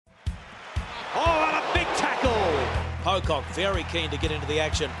Pocock very keen to get into the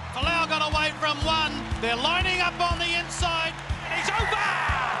action. Falau got away from one. They're lining up on the inside. And he's over!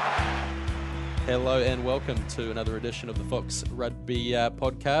 Hello and welcome to another edition of the Fox Rugby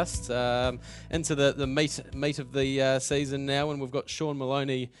podcast. Into the meat of the season now, and we've got Sean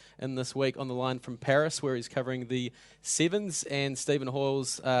Maloney in this week on the line from Paris, where he's covering the Sevens, and Stephen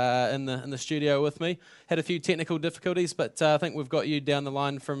Hoyle's in the studio with me. Had a few technical difficulties, but I think we've got you down the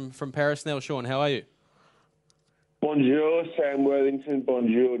line from Paris now. Sean, how are you? Bonjour, Sam Worthington.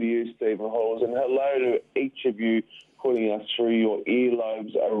 Bonjour to you, Stephen Hoyles, and hello to each of you putting us through your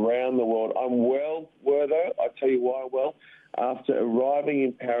earlobes around the world. I'm well, Wertho. I tell you why well. After arriving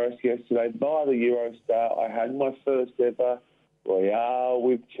in Paris yesterday by the Eurostar, I had my first ever Royale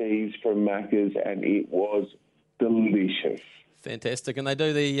with cheese from Macca's, and it was delicious. Fantastic. And they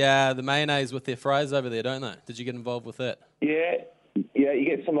do the mayonnaise with their fries over there, don't they? Did you get involved with that? Yeah, you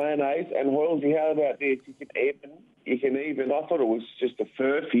get some mayonnaise. And Hoylesy, how about this? You can even, I thought it was just a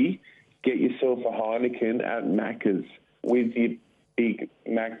furphy, get yourself a Heineken at Macca's with your Big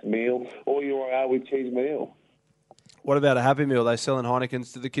Mac meal or your Royale with cheese meal. What about a Happy Meal? Are they selling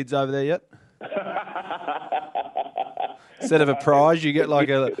Heinekens to the kids over there yet? Instead of a prize, you get like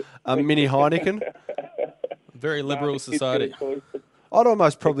a mini Heineken. Very liberal society. I'd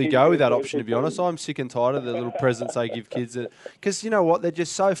almost probably go with that option, to be honest. I'm sick and tired of the little presents they give kids. Because you know what? They're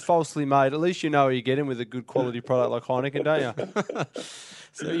just so falsely made. At least you know you're getting with a good quality product like Heineken, don't you?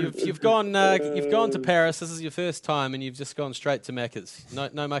 So you've gone to Paris. This is your first time, and you've just gone straight to Macca's.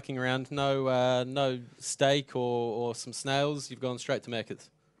 No mucking around. No steak or some snails. You've gone straight to Macca's.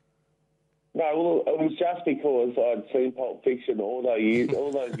 No, well, it was just because I'd seen Pulp Fiction all those years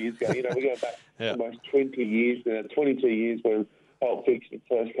ago. You know, we go back almost 20 years now, 22 years when Pulp Fiction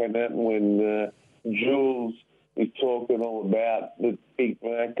first came out, and when Jules was talking all about the Big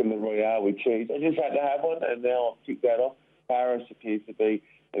Mac and the Royale with cheese. I just had to have one, and now I've ticked that off. Paris appears to be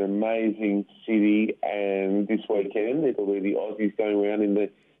an amazing city, and this weekend it'll be the Aussies going around in the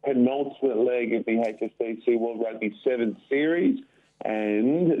penultimate leg of the HSBC World Rugby 7 Series,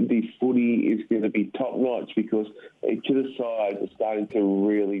 and the footy is going to be top-notch because each of the sides are starting to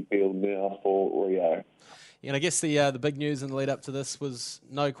really build now for Rio. And I guess the big news in the lead up to this was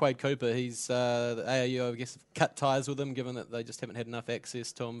no Quade Cooper. He's the ARU, I guess, cut ties with him, given that they just haven't had enough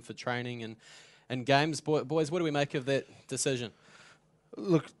access to him for training and games. Boys, what do we make of that decision?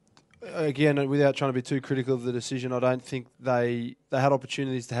 Look, again, without trying to be too critical of the decision, I don't think they had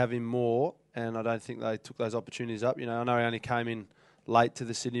opportunities to have him more, and I don't think they took those opportunities up. You know, I know he only came in late to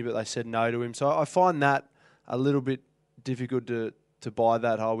the Sydney, but they said no to him. So I find that a little bit difficult to buy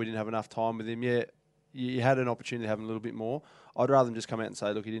that. Oh, we didn't have enough time with him. Yeah, you had an opportunity to have him a little bit more. I'd rather them just come out and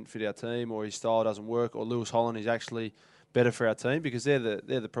say, look, he didn't fit our team, or his style doesn't work, or Lewis Holland is actually better for our team, because they're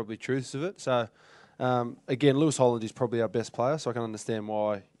the probably truths of it. So again, Lewis Holland is probably our best player, so I can understand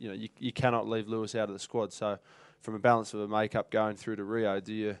why you cannot leave Lewis out of the squad. So from a balance of a makeup going through to Rio,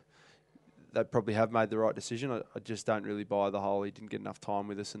 they probably have made the right decision. I just don't really buy the whole he didn't get enough time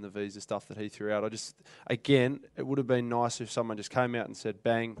with us and the visa stuff that he threw out. Again, it would have been nice if someone just came out and said,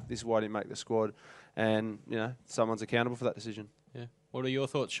 bang, this is why I didn't make the squad, and someone's accountable for that decision. Yeah. What are your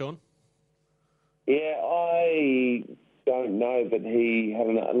thoughts, Sean? Yeah, I don't know that he had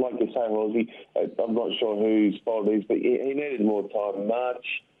enough. Like you say, Rosie, I'm not sure whose fault it is, but he needed more time,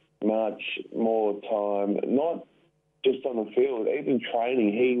 much more time. Not just on the field, even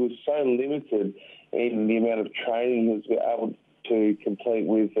training. He was so limited in the amount of training he was able to complete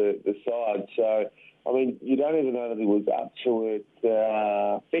with the side. So, I mean, you don't even know that he was up to it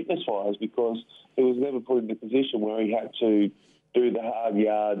fitness-wise, because he was never put in a position where he had to do the hard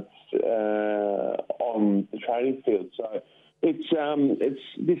yards on the training field. So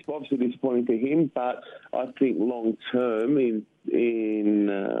it's obviously disappointing for him, but I think long term,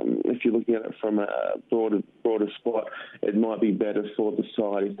 if you're looking at it from a broader spot, it might be better for the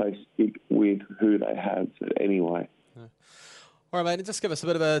side if they stick with who they have anyway. All right, mate, and just give us a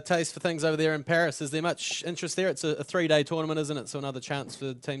bit of a taste for things over there in Paris. Is there much interest there? It's a 3-day tournament, isn't it? So another chance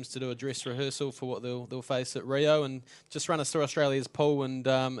for teams to do a dress rehearsal for what they'll face at Rio, and just run us through Australia's pool and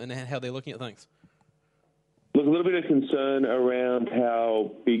how they're looking at things. Look, a little bit of concern around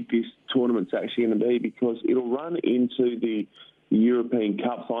how big this tournament's actually going to be, because it'll run into the European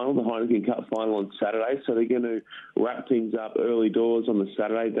Cup final, the Heineken Cup final on Saturday. So they're going to wrap things up early doors on the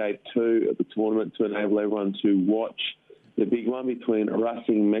Saturday, day 2 of the tournament, to enable everyone to watch the big one between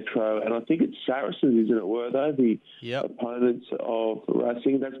Racing, Metro, and I think it's Saracens, isn't it, Wertho? The opponents of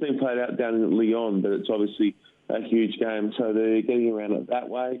Racing. That's been played out down in Lyon, but it's obviously a huge game. So they're getting around it that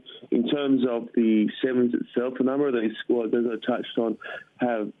way. In terms of the Sevens itself, a number of these squads, as I touched on,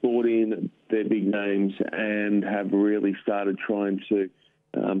 have brought in their big names and have really started trying to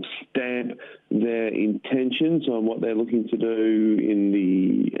stamp their intentions on what they're looking to do in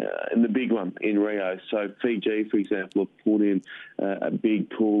the big one in Rio. So Fiji, for example, have put in a big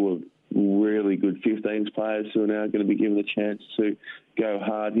pool of really good 15s players who are now going to be given a chance to go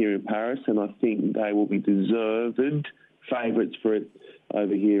hard here in Paris, and I think they will be deserved favourites for it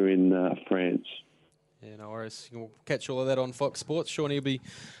over here in France. Yeah, no worries. We'll catch all of that on Fox Sports. Shawnee will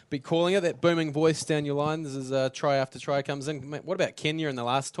be calling it, that booming voice down your line. This is try after try comes in. What about Kenya in the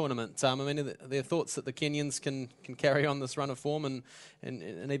last tournament? I mean, are there thoughts that the Kenyans can carry on this run of form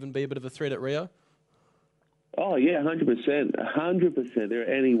and even be a bit of a threat at Rio? Oh, yeah, 100%. 100%. There are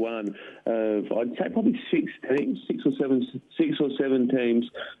any one of, I'd say probably six or seven teams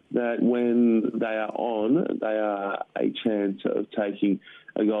that when they are on, they are a chance of taking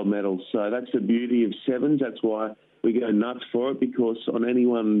a gold medal. So that's the beauty of sevens. That's why we go nuts for it, because on any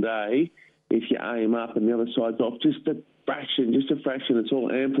one day, if you aim up and the other side's off just a fraction, it's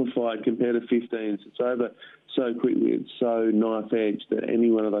all amplified compared to 15s. It's over so quickly, it's so knife-edged that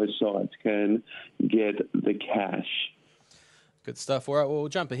any one of those sides can get the cash. Good stuff. All right, well, we'll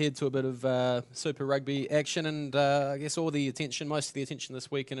jump ahead to a bit of Super Rugby action, and I guess most of the attention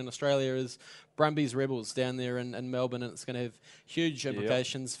this weekend in Australia is Brumbies Rebels down there in Melbourne, and it's going to have huge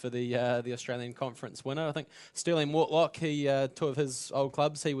implications for the Australian Conference winner. I think Sterling Mortlock, two of his old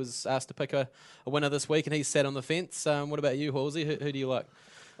clubs, he was asked to pick a winner this week, and he sat on the fence. What about you, Halsey? Who do you like?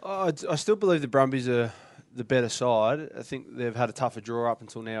 I still believe the Brumbies are the better side. I think they've had a tougher draw up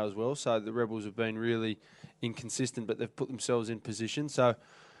until now as well, so the Rebels have been really inconsistent, but they've put themselves in position. So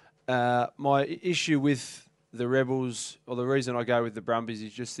my issue with the Rebels, or the reason I go with the Brumbies,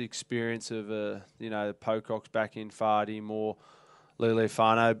 is just the experience of the Pococks back in, Fardy, Moore,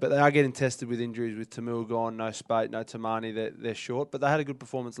 Lealiifano, but they are getting tested with injuries with Tamil gone, no Spate, no Tamani. They're short, but they had a good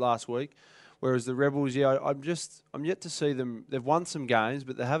performance last week. Whereas the Rebels, I'm yet to see them. They've won some games,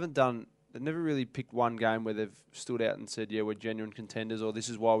 but they've never really picked one game where they've stood out and said, yeah, we're genuine contenders, or this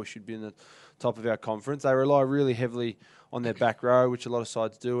is why we should be in the top of our conference. They rely really heavily on their back row, which a lot of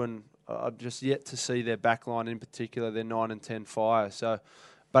sides do, and I've just yet to see their back line in particular, their 9 and 10 fire. So,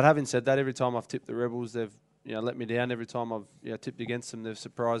 but having said that, every time I've tipped the Rebels, they've let me down. Every time I've tipped against them, they've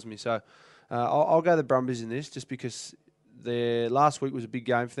surprised me. So I'll go the Brumbies in this, just because their last week was a big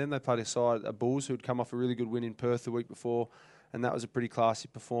game for them. They played a Bulls who had come off a really good win in Perth the week before, and that was a pretty classy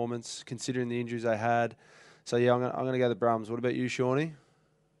performance considering the injuries they had. So, yeah, I'm going to go the Brums. What about you, Shawnee?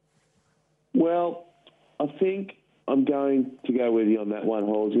 Well, I think I'm going to go with you on that one,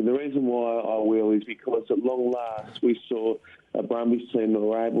 Halsey. The reason why I will is because at long last we saw a Brumbies team that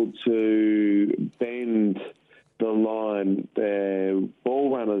were able to bend the line. Their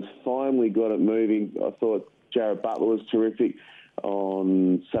ball runners finally got it moving. I thought Jared Butler was terrific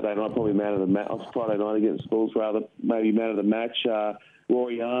on Saturday night, probably man of the match. Friday night against Bulls, rather, maybe man of the match.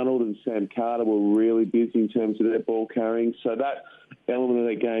 Rory Arnold and Sam Carter were really busy in terms of their ball carrying. So that element of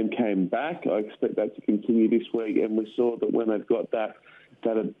their game came back. I expect that to continue this week. And we saw that when they've got that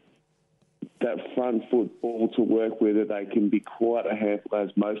front foot ball to work with, that they can be quite a handful, as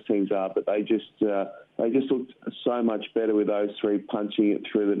most teams are. But they just looked so much better with those three punching it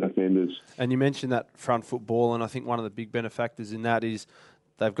through the defenders. And you mentioned that front foot ball, and I think one of the big benefactors in that is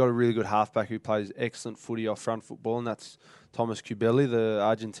they've got a really good halfback who plays excellent footy off front foot ball, and that's Thomas Cubelli, the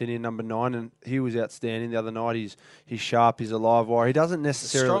Argentinian number 9, and he was outstanding the other night. He's sharp, he's a live wire. He doesn't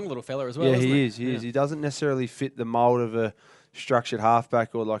necessarily... A strong little fella as well, yeah, isn't he is. He doesn't necessarily fit the mould of a structured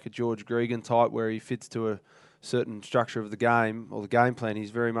halfback or like a George Gregan type where he fits to a certain structure of the game or the game plan.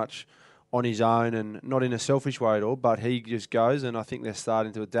 He's very much on his own and not in a selfish way at all, but he just goes, and I think they're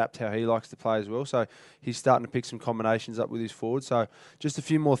starting to adapt how he likes to play as well. So he's starting to pick some combinations up with his forward. So just a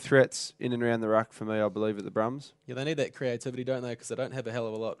few more threats in and around the ruck for me, I believe, at the Brums. Yeah, they need that creativity, don't they? Because they don't have a hell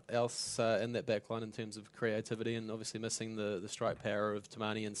of a lot else in that back line in terms of creativity, and obviously missing the strike power of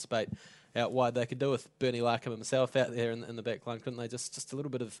Tamani and Spate out wide. They could do with Bernie Larkham himself out there in the back line, couldn't they? Just a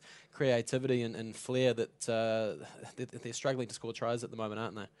little bit of creativity and flair that they're struggling to score tries at the moment,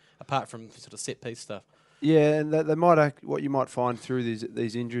 aren't they? Apart from sort of set-piece stuff. Yeah, and they might what you might find through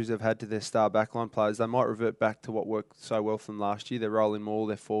these injuries they've had to their star backline players, they might revert back to what worked so well for them last year. They're rolling more,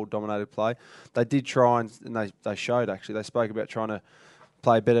 their forward-dominated play. They did try, and they showed, actually. They spoke about trying to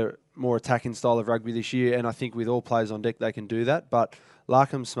play a better, more attacking style of rugby this year, and I think with all players on deck, they can do that. But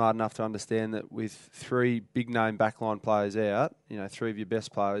Larkham's smart enough to understand that with 3 big-name backline players out, 3 of your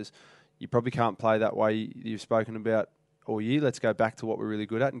best players, you probably can't play that way you've spoken about all year. Let's go back to what we're really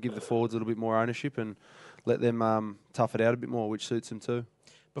good at and give the forwards a little bit more ownership and let them tough it out a bit more, which suits them too.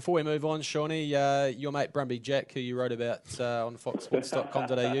 Before we move on, Shawnee, your mate Brumby Jack, who you wrote about on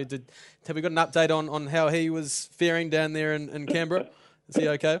foxsports.com.au, have we got an update on how he was faring down there in Canberra? Is he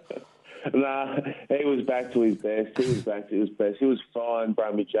okay? Nah, he was back to his best. He was fine,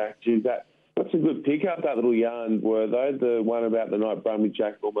 Brumby Jack. Geez, that's a good pick-up, that little yarn, were they? The one about the night Brumby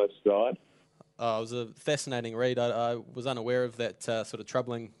Jack almost died. Oh, it was a fascinating read. I was unaware of that sort of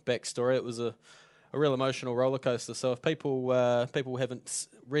troubling backstory. It was a real emotional roller coaster. So if people haven't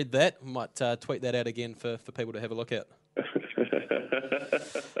read that, I might tweet that out again for people to have a look at.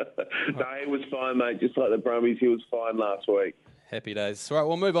 No, he was fine, mate. Just like the Brumbies, he was fine last week. Happy days. All right,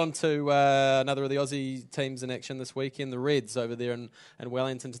 we'll move on to another of the Aussie teams in action this weekend, the Reds over there in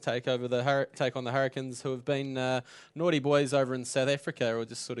Wellington to take on the Hurricanes, who have been naughty boys over in South Africa, or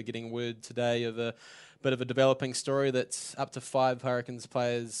just sort of getting word today of a bit of a developing story that up to 5 Hurricanes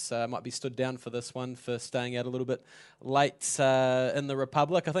players might be stood down for this one for staying out a little bit late in the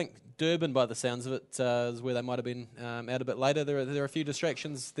Republic. I think Durban, by the sounds of it, is where they might have been out a bit later. There are a few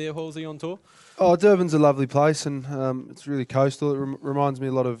distractions there, Halsey, on tour. Oh, Durban's a lovely place, and it's really coastal. It reminds me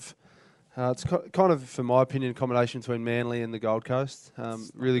a lot of, it's kind of, for my opinion, a combination between Manly and the Gold Coast.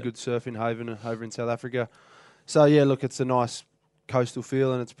 Really good surfing haven over in South Africa. So, yeah, look, it's a nice coastal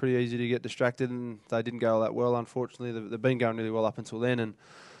feel, and it's pretty easy to get distracted, and they didn't go all that well, unfortunately. They've been going really well up until then, and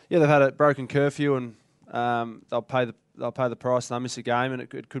yeah, they've had a broken curfew, and they'll pay the price, and they'll miss a game, and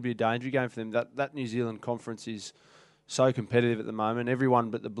it could be a danger game for them. That New Zealand conference is so competitive at the moment. Everyone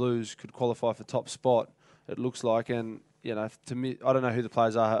but the Blues could qualify for top spot, it looks like, and you know, to me, I don't know who the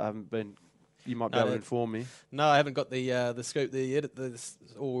players are. I haven't been. You might be able to inform me. No, I haven't got the scoop there yet. This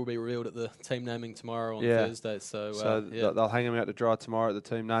all will be revealed at the team naming tomorrow on Thursday. So they'll hang them out to dry tomorrow at the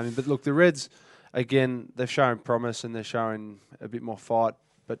team naming. But look, the Reds, again, they're showing promise and they're showing a bit more fight.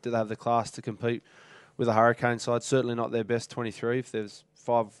 But do they have the class to compete with a Hurricane side? Certainly not their best 23. If there's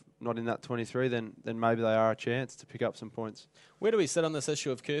 5 not in that 23, then maybe they are a chance to pick up some points. Where do we sit on this issue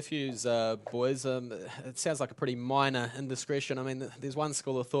of curfews, boys? It sounds like a pretty minor indiscretion. I mean, there's one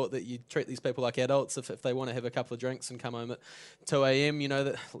school of thought that you treat these people like adults if they want to have a couple of drinks and come home at 2 a.m., you know,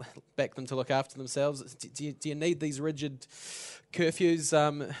 that back them to look after themselves. Do you need these rigid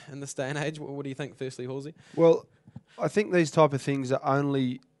curfews in this day and age? What do you think, firstly, Halsey? Well, I think these type of things are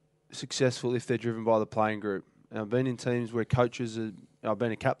only successful if they're driven by the playing group. I've been in teams where I've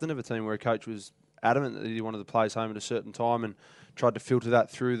been a captain of a team where a coach was adamant that he wanted the players home at a certain time and tried to filter that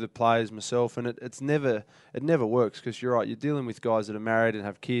through the players myself, and it never works, because you're right, you're dealing with guys that are married and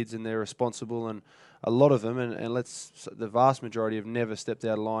have kids and they're responsible, and a lot of them, and the vast majority have never stepped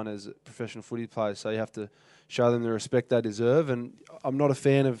out of line as professional footy players, so you have to show them the respect they deserve. And I'm not a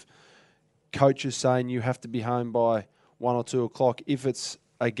fan of coaches saying you have to be home by 1 or 2 o'clock if it's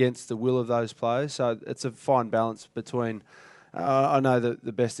against the will of those players. So it's a fine balance between. I know that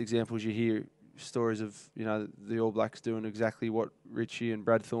the best examples you hear stories of, you know, the All Blacks doing exactly what Richie and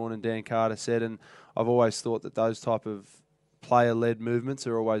Brad Thorne and Dan Carter said, and I've always thought that those type of player-led movements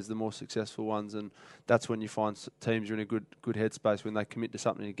are always the more successful ones, and that's when you find teams are in a good headspace, when they commit to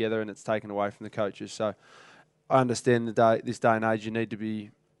something together and it's taken away from the coaches. So I understand this day and age you need to be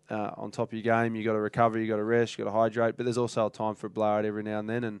on top of your game. You got to recover, you got to rest, you got to hydrate, but there's also a time for a blowout every now and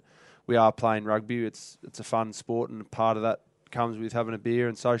then, and we are playing rugby. It's a fun sport, and part of that comes with having a beer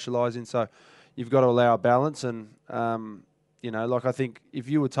and socialising. So you've got to allow a balance, and you know, like, I think if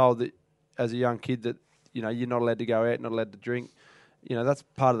you were told that as a young kid that, you know, you're not allowed to go out, not allowed to drink, you know, that's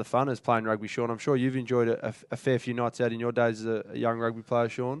part of the fun as playing rugby, Sean. I'm sure you've enjoyed a fair few nights out in your days as a young rugby player,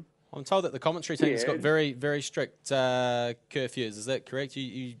 Sean. I'm told that the commentary team's got very, very strict curfews. Is that correct?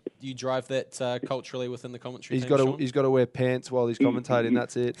 You drive that culturally within the commentary team, He's got to wear pants while he's commentating.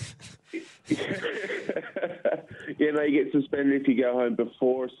 That's it. Yeah, no, you get suspended if you go home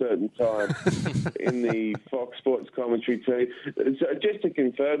before a certain time in the Fox Sports commentary team. So just to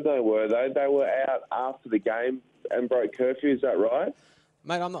confirm, they were out after the game and broke curfew. Is that right?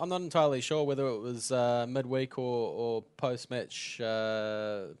 Mate, I'm not entirely sure whether it was midweek or post-match.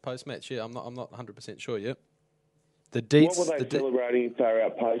 Yeah, I'm not 100% sure yet. The deets, what were they celebrating if they were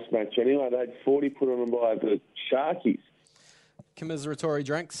out post-match anyway? They had 40 put on them by the Sharkies. Commiseratory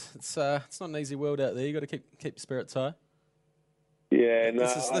drinks. It's not an easy world out there. You got to keep your spirits high. Yeah, no,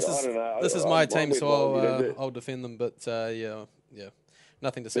 I don't know. This is my team, so I'll defend them. But yeah,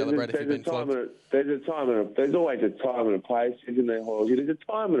 nothing to celebrate if you've been flogged. There's always a time and a place, isn't there, Halsey? There's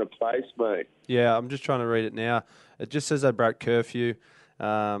a time and a place, mate. Yeah, I'm just trying to read it now. It just says they broke curfew.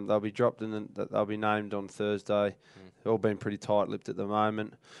 They'll be dropped and then they'll be named on Thursday. They've all been pretty tight-lipped at the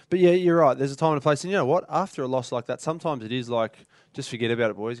moment. But yeah, you're right. There's a time and a place. And you know what? After a loss like that, sometimes it is like, just forget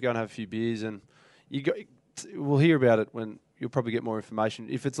about it, boys. Go and have a few beers, and we'll hear about it when you'll probably get more information.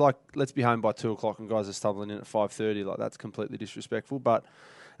 If it's like, let's be home by 2:00 and guys are stumbling in at 5:30, like that's completely disrespectful. But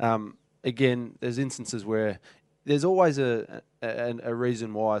again, there's instances where there's always a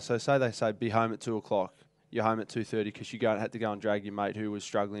reason why. So say they say be home at 2:00. You're home at 2:30 because you had to go and drag your mate who was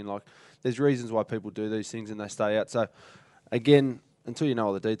struggling. Like, there's reasons why people do these things and they stay out. So, again, until you know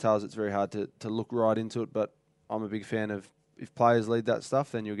all the details, it's very hard to look right into it. But I'm a big fan of if players lead that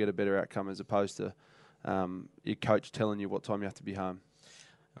stuff, then you'll get a better outcome as opposed to your coach telling you what time you have to be home.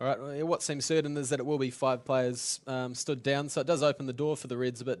 All right, well, what seems certain is that it will be 5 players stood down, so it does open the door for the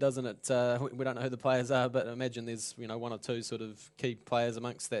Reds a bit, doesn't it? We don't know who the players are, but I imagine there's 1 or 2 sort of key players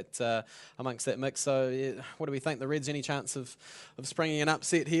amongst that mix. So, yeah, what do we think? The Reds, any chance of springing an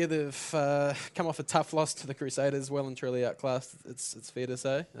upset here? They've come off a tough loss to the Crusaders, well and truly outclassed. It's fair to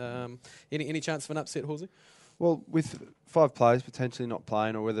say. Any chance of an upset, Horsey? Well, with 5 players potentially not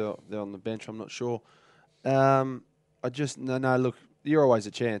playing, or whether they're on the bench, I'm not sure. Look. You're always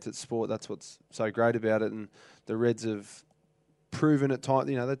a chance. It's sport. That's what's so great about it. And the Reds have proven at times.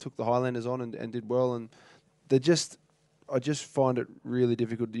 They took the Highlanders on and did well. And I just find it really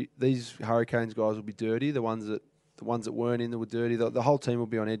difficult. These Hurricanes guys will be dirty. The ones that weren't in there were dirty. The whole team will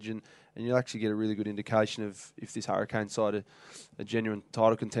be on edge, and you'll actually get a really good indication of if this Hurricane side are genuine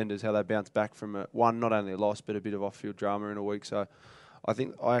title contenders, how they bounce back from not only a loss but a bit of off-field drama in a week. So I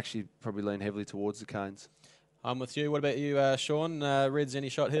think I actually probably lean heavily towards the Canes. I'm with you. What about you, Sean? Reds, any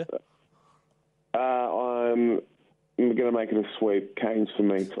shot here? I'm going to make it a sweep. Canes for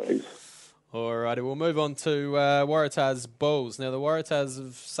me, please. Alrighty, we'll move on to Waratahs Bulls. Now, the Waratahs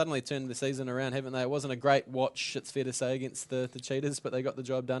have suddenly turned the season around, haven't they? It wasn't a great watch, it's fair to say, against the Cheetahs, but they got the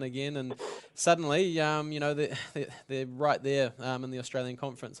job done again. And suddenly, they're right there in the Australian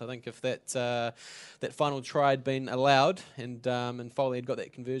Conference. I think if that final try had been allowed and Foley had got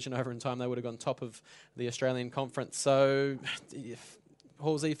that conversion over in time, they would have gone top of the Australian Conference. So,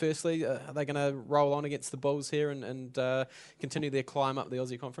 Halsey, firstly, are they going to roll on against the Bulls here and continue their climb up the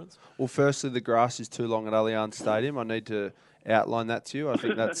Aussie Conference? Well, firstly, the grass is too long at Allianz Stadium. I need to outline that to you. I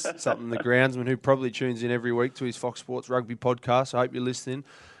think that's something the groundsman, who probably tunes in every week to his Fox Sports Rugby podcast, I hope you're listening.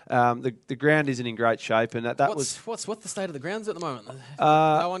 The ground isn't in great shape, and what's the state of the grounds at the moment?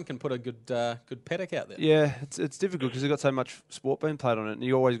 No one can put a good paddock out there. Yeah, it's difficult because they've got so much sport being played on it, and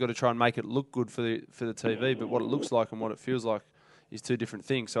you always got to try and make it look good for the TV. But what it looks like and what it feels like is 2 different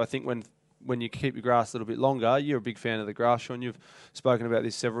things. So I think when you keep your grass a little bit longer, you're a big fan of the grass, Sean. You've spoken about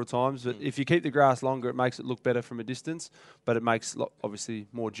this several times. But if you keep the grass longer, it makes it look better from a distance, but it makes obviously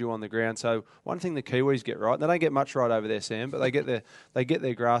more dew on the ground. So one thing the Kiwis get right, they don't get much right over there, Sam, but they get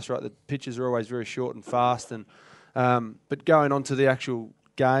their grass right. The pitches are always very short and fast. And but going on to the actual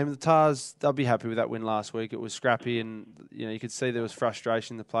game, the Tars, they'll be happy with that win last week. It was scrappy, and you could see there was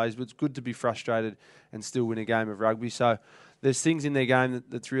frustration in the players, but it's good to be frustrated and still win a game of rugby. So there's things in their game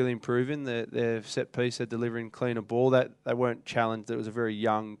that's really improving. Their set piece, they're delivering cleaner ball. That they weren't challenged. It was a very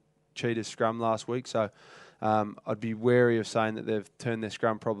young Cheetah scrum last week, so I'd be wary of saying that they've turned their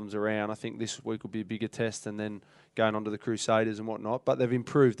scrum problems around. I think this week will be a bigger test, and then going on to the Crusaders and whatnot. But they've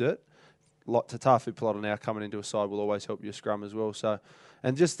improved it. Tautafi Pilota now coming into a side will always help your scrum as well. So,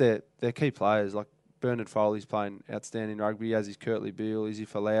 and just their key players, like Bernard Foley's playing outstanding rugby, as is Kurtley Beale, Izzy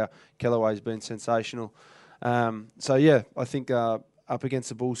Folau. Kellaway's been sensational. I think up against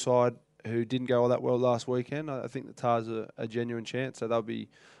the Bull side, who didn't go all that well last weekend, I think the Tars are a genuine chance. So they'll be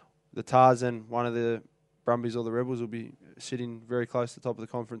the Tars, and one of the Brumbies or the Rebels will be sitting very close to the top of the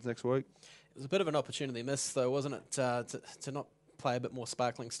conference next week. It was a bit of an opportunity miss, though, wasn't it, to not play a bit more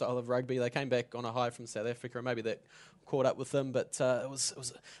sparkling style of rugby. They came back on a high from South Africa, and maybe that caught up with them. But it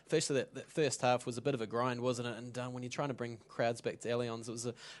was firstly that first half was a bit of a grind, wasn't it? And when you're trying to bring crowds back to Allianz, it was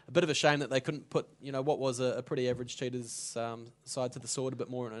a bit of a shame that they couldn't put what was a pretty average Cheetahs side to the sword a bit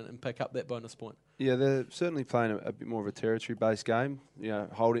more and pick up that bonus point. Yeah, they're certainly playing a bit more of a territory-based game.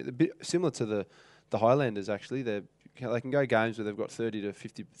 Holding a bit similar to the Highlanders. Actually, they can go games where they've got 30 to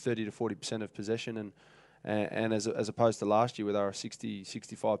 40% of possession, and as opposed to last year where they were a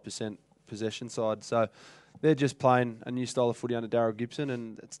 60-65% possession side. So they're just playing a new style of footy under Darryl Gibson,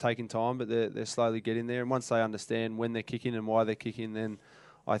 and it's taking time, but they're slowly getting there. And once they understand when they're kicking and why they're kicking, then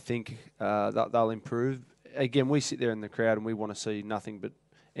I think they'll improve. Again, we sit there in the crowd and we want to see nothing but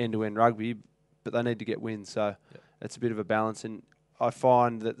end-to-end rugby, but they need to get wins. So it's a bit of a balance. And I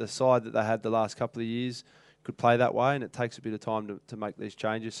find that the side that they had the last couple of years could play that way, and it takes a bit of time to make these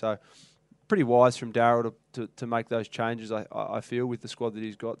changes. So pretty wise from Darryl to make those changes, I feel, with the squad that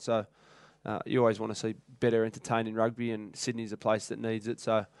he's got. So you always want to see better entertaining rugby, and Sydney's a place that needs it.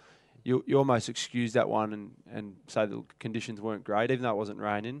 So you almost excuse that one and say the conditions weren't great, even though it wasn't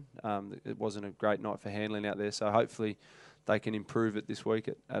raining. It wasn't a great night for handling out there. So hopefully they can improve it this week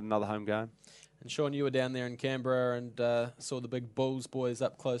at another home game. And Sean, you were down there in Canberra and saw the big Bulls boys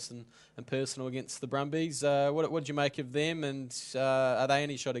up close and personal against the Brumbies. What did you make of them, and are they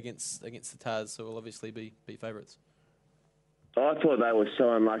any shot against the Tars, who will obviously be favourites? I thought they were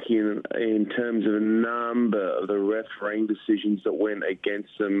so unlucky in terms of a number of the refereeing decisions that went against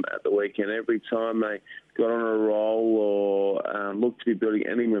them at the weekend. Every time they got on a roll or looked to be building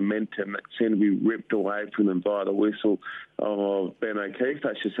any momentum, that seemed to be ripped away from them by the whistle of Ben O'Keefe.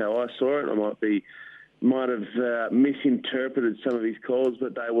 That's just how I saw it. I might have misinterpreted some of his calls,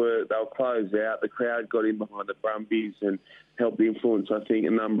 but they were closed out. The crowd got in behind the Brumbies and helped influence, I think,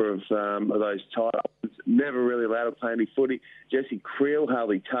 a number of those titles. Never really allowed to play any footy. Jesse Creel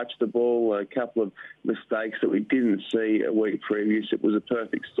hardly touched the ball. A couple of mistakes that we didn't see a week previous. It was a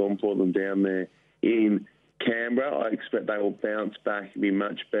perfect storm for them down there in Canberra. I expect they will bounce back and be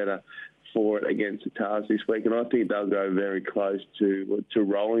much better for it against the Tars this week, and I think they'll go very close to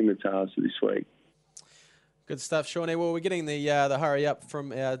rolling the Tars this week. Good stuff, Shawnee. Well, we're getting the hurry up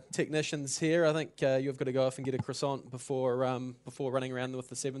from our technicians here. I think you've got to go off and get a croissant before running around with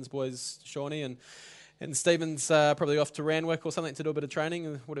the Sevens boys, Shawnee, and Stephen's probably off to Randwick or something to do a bit of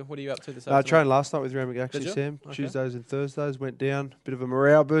training. What are you up to this afternoon? I trained last night with Randwick, actually, Sam. Okay. Tuesdays and Thursdays went down. Bit of a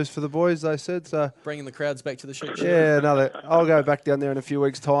morale boost for the boys, they said. So bringing the crowds back to the shoot. Yeah, no, I'll go back down there in a few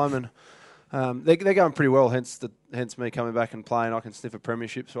weeks' time, and they're going pretty well. Hence me coming back and playing. I can sniff a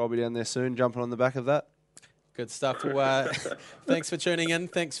premiership, so I'll be down there soon, jumping on the back of that. Good stuff. Well, thanks for tuning in.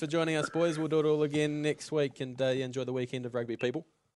 Thanks for joining us, boys. We'll do it all again next week, and enjoy the weekend of rugby, people.